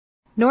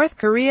North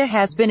Korea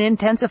has been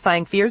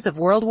intensifying fears of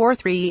World War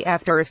III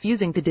after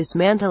refusing to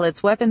dismantle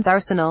its weapons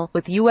arsenal,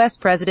 with U.S.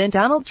 President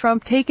Donald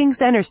Trump taking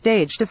center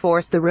stage to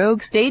force the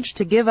rogue state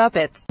to give up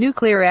its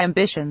nuclear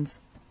ambitions.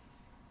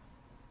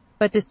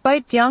 But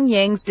despite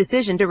Pyongyang's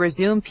decision to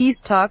resume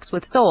peace talks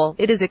with Seoul,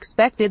 it is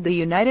expected the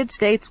United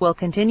States will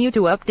continue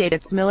to update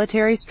its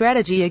military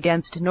strategy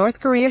against North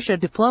Korea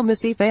should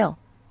diplomacy fail.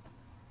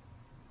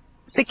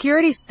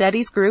 Security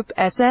Studies Group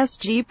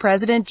 (SSG)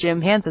 President Jim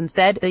Hansen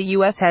said, "The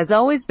U.S. has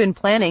always been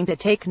planning to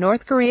take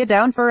North Korea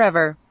down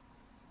forever.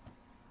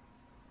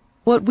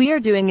 What we are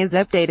doing is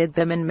updated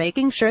them and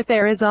making sure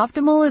they're as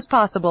optimal as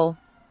possible.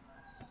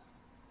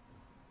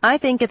 I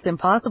think it's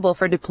impossible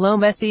for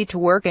diplomacy to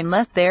work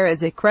unless there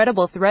is a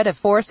credible threat of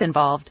force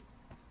involved.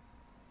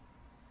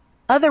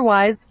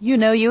 Otherwise,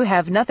 you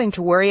have nothing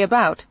to worry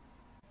about."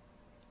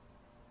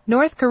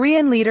 North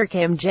Korean leader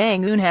Kim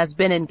Jong-un has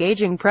been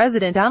engaging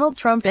President Donald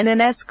Trump in an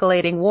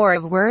escalating war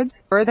of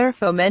words, further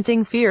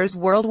fomenting fears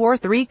World War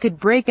III could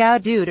break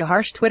out due to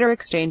harsh Twitter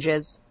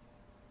exchanges.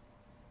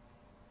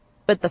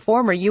 But the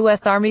former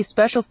U.S. Army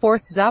Special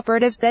Forces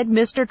operative said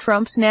Mr.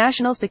 Trump's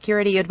national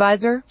security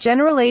advisor,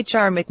 General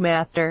H.R.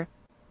 McMaster,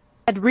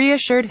 had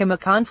reassured him a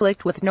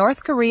conflict with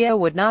North Korea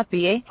would not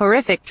be a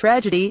horrific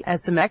tragedy,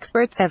 as some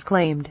experts have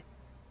claimed.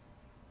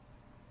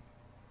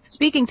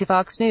 Speaking to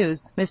Fox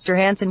News, Mr.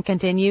 Hansen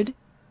continued,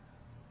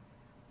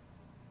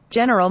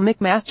 "General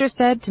McMaster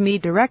said to me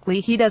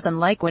directly he doesn't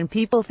like when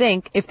people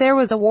think, if there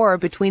was a war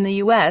between the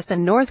U.S.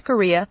 and North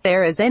Korea,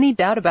 there is any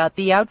doubt about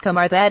the outcome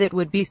or that it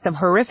would be some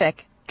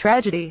horrific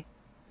tragedy.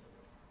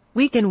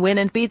 We can win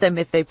and beat them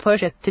if they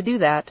push us to do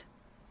that.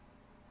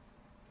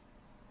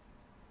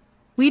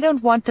 We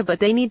don't want to, but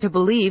they need to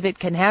believe it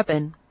can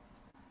happen."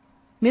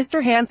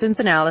 Mr. Hansen's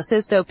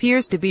analysis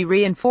appears to be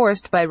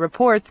reinforced by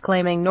reports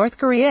claiming North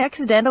Korea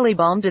accidentally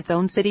bombed its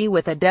own city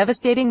with a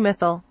devastating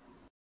missile.